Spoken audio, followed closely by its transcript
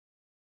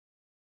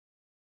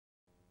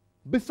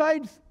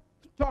Besides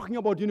talking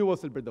about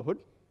universal brotherhood,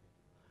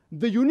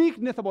 the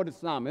uniqueness about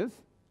Islam is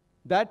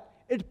that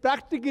it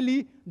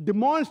practically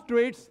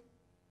demonstrates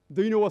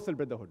the universal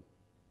brotherhood.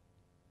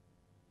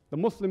 The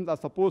Muslims are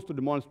supposed to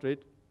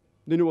demonstrate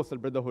the universal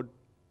brotherhood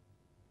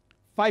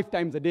 5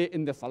 times a day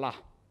in the Salaah.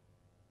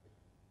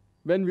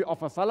 When we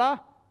offer Salaah,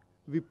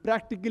 we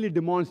practically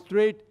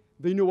demonstrate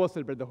the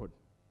universal brotherhood.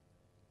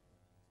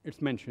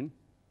 It's mentioned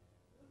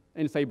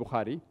in Sahih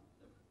Bukhari,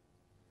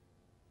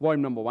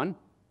 volume number 1,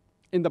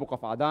 in the book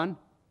of Adhan,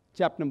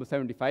 chapter number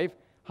 75,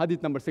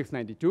 hadith number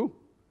 692,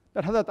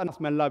 that Hazrat Anas,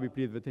 may Allah be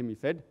pleased with him, he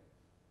said,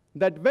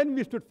 that when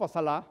we stood for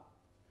Salah,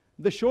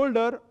 the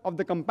shoulder of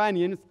the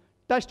companions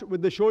touched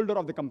with the shoulder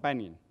of the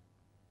companion.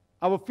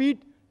 Our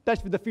feet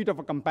touched with the feet of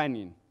a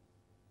companion.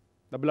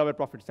 The beloved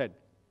Prophet said,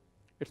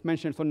 it's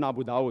mentioned Sunnah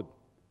Abu Dawud,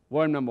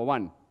 volume number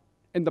 1,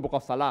 in the book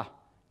of Salah,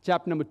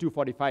 chapter number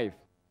 245,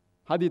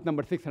 hadith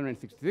number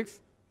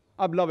 666,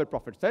 our beloved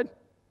Prophet said,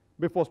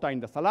 before starting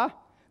the Salah,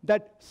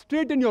 that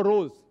straighten your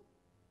rows,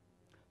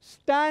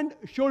 stand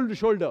shoulder to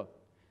shoulder,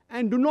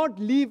 and do not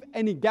leave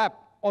any gap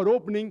or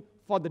opening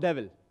for the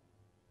devil.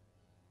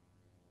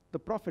 The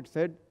Prophet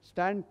said,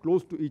 stand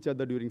close to each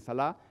other during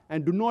Salah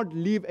and do not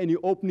leave any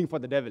opening for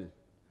the devil.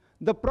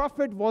 The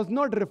Prophet was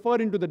not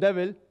referring to the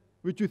devil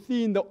which you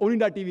see in the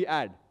Onida TV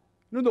ad.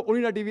 You know the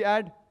Onida TV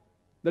ad?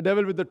 The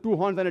devil with the 2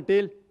 horns and a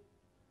tail?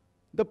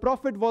 The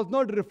Prophet was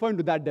not referring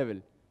to that devil.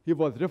 He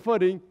was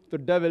referring to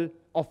the devil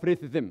of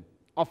racism,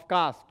 of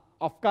caste,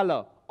 of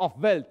color, of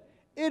wealth,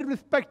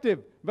 irrespective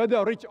whether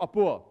you're rich or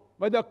poor,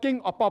 whether you're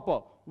king or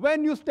pauper.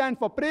 When you stand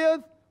for prayers,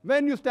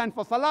 when you stand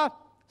for Salah,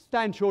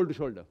 stand shoulder to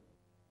shoulder,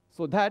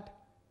 so that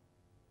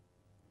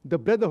the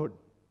brotherhood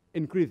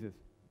increases.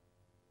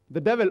 The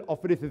devil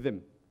of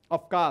racism,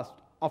 of caste,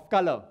 of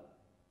color,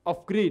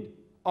 of creed,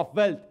 of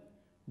wealth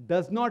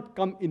does not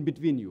come in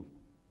between you.